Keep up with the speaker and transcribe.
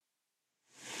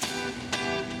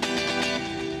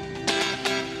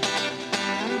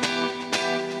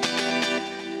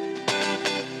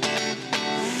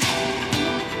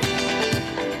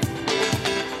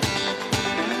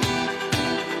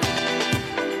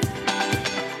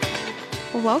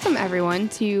Welcome, everyone,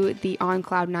 to the On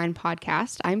Cloud 9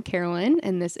 podcast. I'm Carolyn,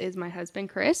 and this is my husband,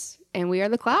 Chris, and we are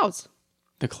the Clouds.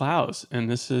 The Clouds, and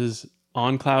this is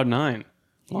On Cloud 9,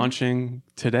 launching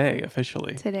today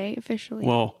officially. Today, officially.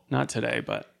 Well, not today,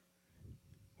 but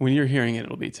when you're hearing it,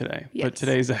 it'll be today. Yes. But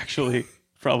today's actually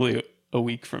probably a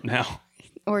week from now.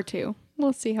 Or two.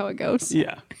 We'll see how it goes.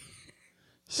 Yeah.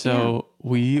 So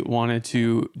we wanted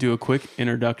to do a quick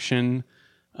introduction,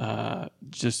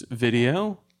 just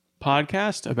video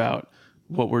podcast about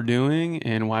what we're doing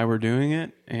and why we're doing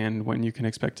it and when you can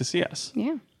expect to see us.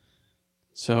 Yeah.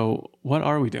 So what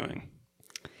are we doing?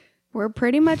 We're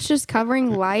pretty much just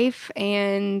covering life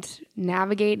and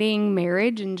navigating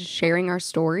marriage and just sharing our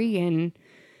story and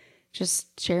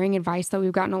just sharing advice that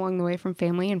we've gotten along the way from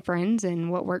family and friends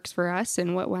and what works for us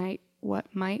and what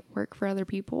might work for other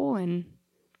people and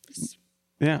just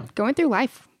going through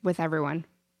life with everyone.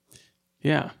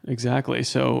 Yeah, exactly.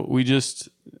 So we just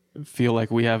feel like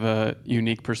we have a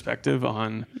unique perspective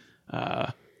on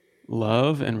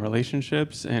love and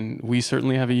relationships, and we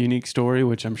certainly have a unique story,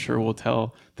 which I'm sure we'll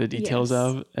tell the details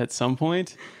of at some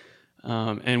point.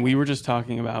 And we were just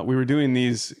talking about, we were doing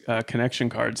these connection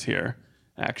cards here,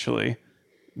 actually,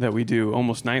 that we do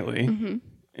almost nightly. Mm-hmm.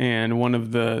 And one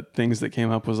of the things that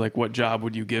came up was like, what job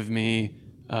would you give me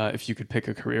if you could pick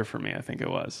a career for me? I think it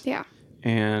was. Yeah.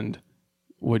 And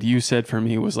what you said for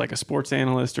me was like a sports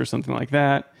analyst or something like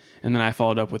that. And then I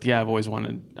followed up with, I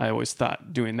always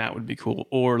thought doing that would be cool,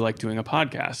 or like doing a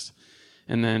podcast.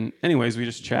 And then anyways, we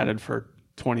just chatted for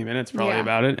 20 minutes probably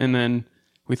about it. And then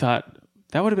we thought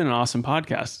that would have been an awesome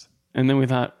podcast. And then we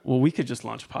thought, well, we could just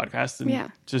launch a podcast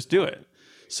and just do it.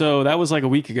 So that was like a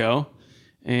week ago.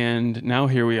 And now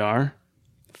here we are.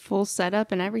 Full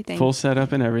setup and everything.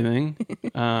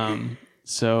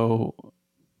 So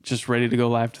just ready to go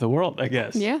live to the world, I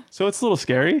guess. Yeah. So it's a little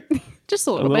scary. Just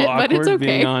a little bit, but it's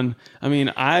okay.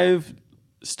 I've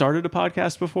started a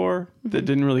podcast before that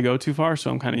didn't really go too far, so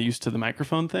I'm kind of used to the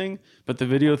microphone thing, but the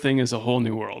video thing is a whole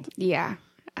new world. Yeah.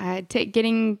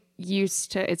 Getting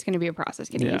used to, it's going to be a process,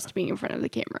 getting used to being in front of the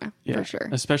camera, for sure.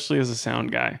 Especially as a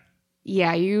sound guy.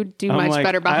 Yeah, you do much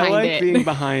better behind it. I like being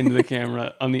behind the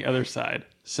camera on the other side.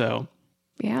 So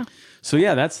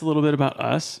that's a little bit about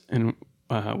us and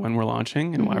when we're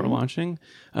launching and why we're launching.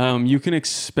 You can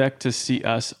expect to see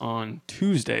us on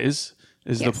Tuesdays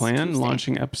is the plan,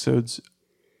 launching episodes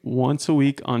once a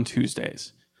week on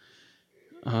Tuesdays.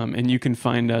 And you can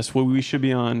find us, we should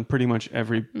be on pretty much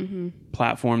every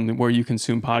platform where you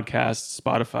consume podcasts: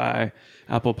 Spotify,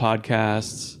 Apple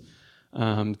Podcasts,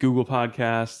 Google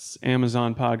Podcasts,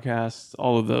 Amazon Podcasts,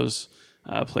 all of those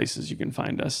places you can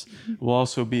find us. We'll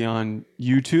also be on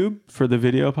YouTube for the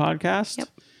video podcast.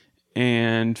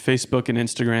 And Facebook and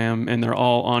Instagram, and they're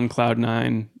all on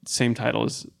Cloud9, same title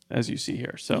as you see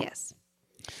here. So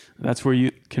that's where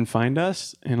you can find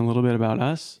us and a little bit about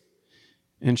us.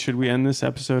 And should we end this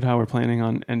episode how we're planning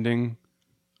on ending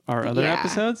our other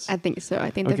episodes? I think so. I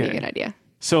think that'd be a good idea.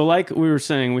 So like we were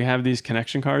saying, we have these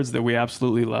connection cards that we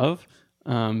absolutely love.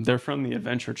 They're from the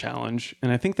Adventure Challenge.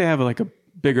 And I think they have like a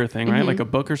bigger thing, right? Like a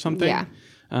book or something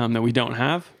that we don't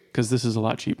have, because this is a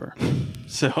lot cheaper.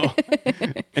 So,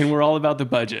 and we're all about the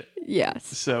budget. Yes.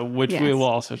 So, which we will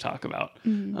also talk about.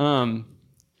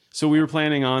 So we were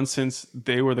planning on, since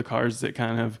they were the cards that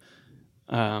kind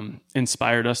of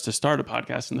inspired us to start a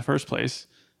podcast in the first place,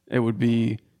 it would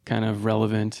be kind of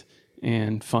relevant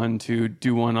and fun to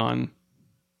do one on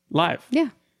live.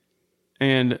 Yeah.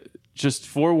 And just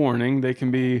forewarning, they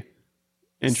can be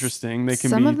interesting.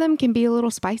 Some of them can be a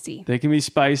little spicy. They can be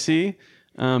spicy.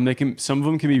 Some of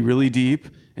them can be really deep,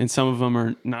 and some of them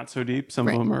are not so deep. Some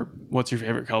of them are, what's your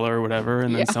favorite color or whatever.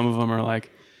 And then some of them are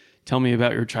like, tell me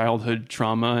about your childhood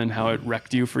trauma and how it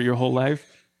wrecked you for your whole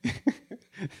life.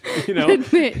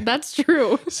 That's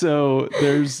true. So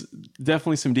there's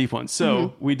definitely some deep ones.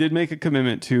 So we did make a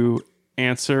commitment to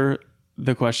answer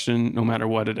the question no matter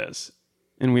what it is.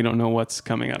 And we don't know what's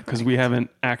coming up because we haven't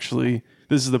actually,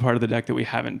 this is the part of the deck that we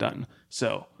haven't done.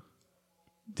 So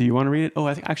do you want to read it? Oh,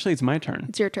 actually, it's my turn.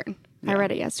 It's your turn. I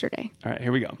read it yesterday. All right,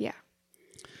 here we go. Yeah.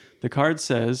 The card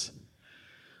says,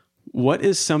 what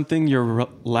is something your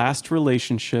last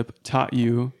relationship taught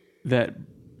you that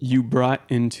you brought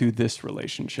into this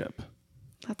relationship?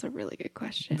 That's a really good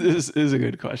question. This is a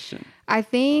good question. I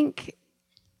think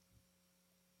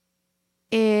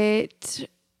it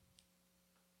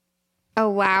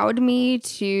allowed me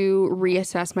to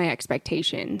reassess my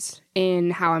expectations in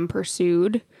how I'm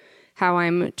pursued, how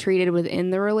I'm treated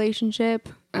within the relationship.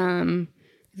 I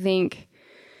think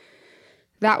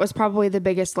that was probably the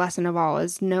biggest lesson of all,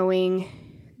 is knowing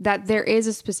that there is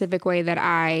a specific way that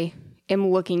I am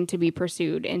looking to be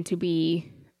pursued and to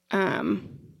be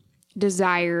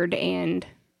desired and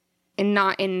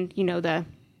not in, the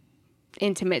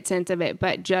intimate sense of it,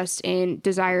 but just in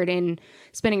desired in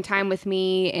spending time with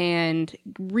me and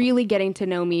really getting to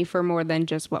know me for more than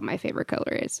just what my favorite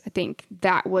color is. I think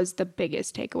that was the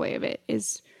biggest takeaway of it,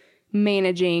 is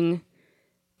managing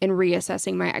and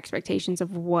reassessing my expectations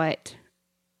of what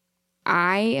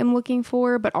I am looking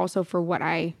for, but also for what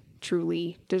I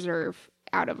truly deserve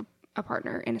out of a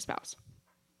partner and a spouse.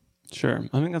 Sure.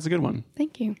 I think that's a good one.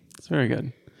 Thank you. It's very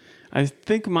good. I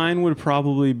think mine would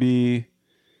probably be,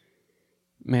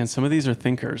 man, some of these are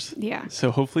thinkers. Yeah.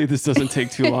 So hopefully this doesn't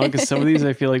take too long, because some of these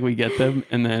I feel like we get them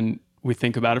and then we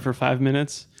think about it for 5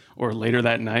 minutes, or later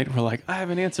that night we're like, I have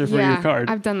an answer for your card.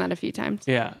 I've done that a few times.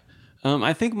 Yeah.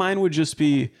 I think mine would just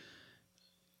be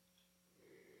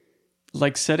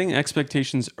like setting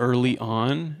expectations early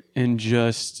on, and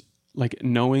just like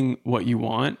knowing what you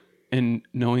want and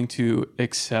knowing to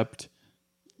accept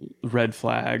red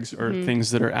flags or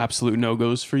things that are absolute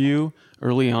no-goes for you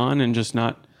early on, and just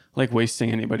not like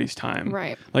wasting anybody's time.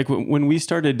 Right. Like when we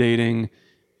started dating,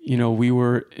 we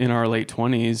were in our late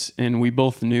 20s, and we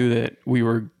both knew that we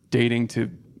were dating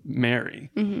to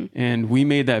marry. And we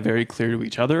made that very clear to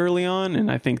each other early on. And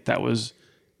I think that was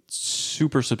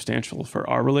super substantial for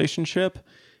our relationship.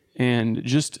 And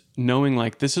just knowing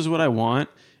like, this is what I want.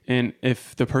 And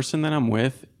if the person that I'm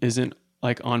with isn't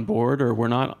like on board, or we're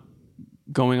not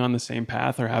going on the same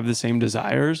path or have the same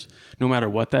desires, no matter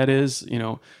what that is,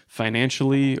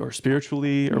 financially or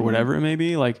spiritually or whatever it may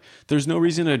be, like there's no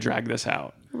reason to drag this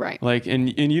out. Right. Like, and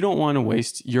you don't want to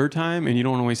waste your time, and you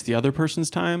don't want to waste the other person's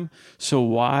time. So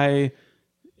why,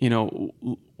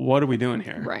 what are we doing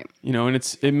here? Right.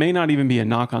 And it may not even be a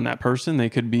knock on that person. They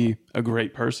could be a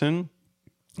great person.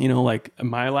 Like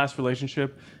my last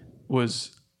relationship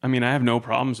was, I have no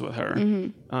problems with her.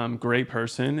 Great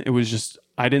person. It was just,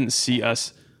 I didn't see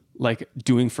us like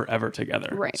doing forever together.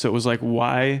 Right. So it was like,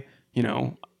 why,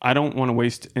 I don't want to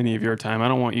waste any of your time. I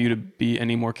don't want you to be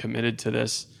any more committed to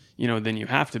this, than you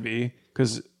have to be.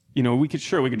 Cause we could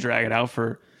drag it out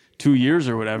for 2 years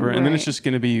or whatever. And then it's just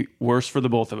going to be worse for the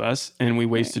both of us. And we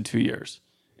wasted 2 years,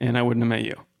 and I wouldn't have met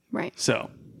you. Right. So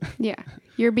yeah,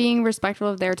 you're being respectful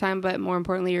of their time, but more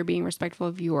importantly, you're being respectful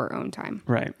of your own time.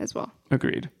 Right. As well.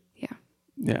 Agreed. Yeah.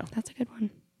 Yeah. That's a good one.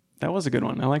 That was a good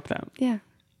one. I like that. Yeah.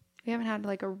 We haven't had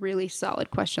like a really solid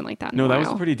question like that. No, that was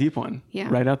a pretty deep one. Yeah.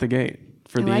 Right out the gate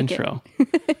for the intro.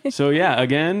 So yeah,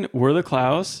 again, we're the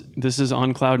Klaus. This is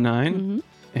On Cloud 9,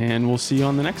 and we'll see you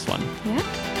on the next one.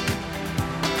 Yeah.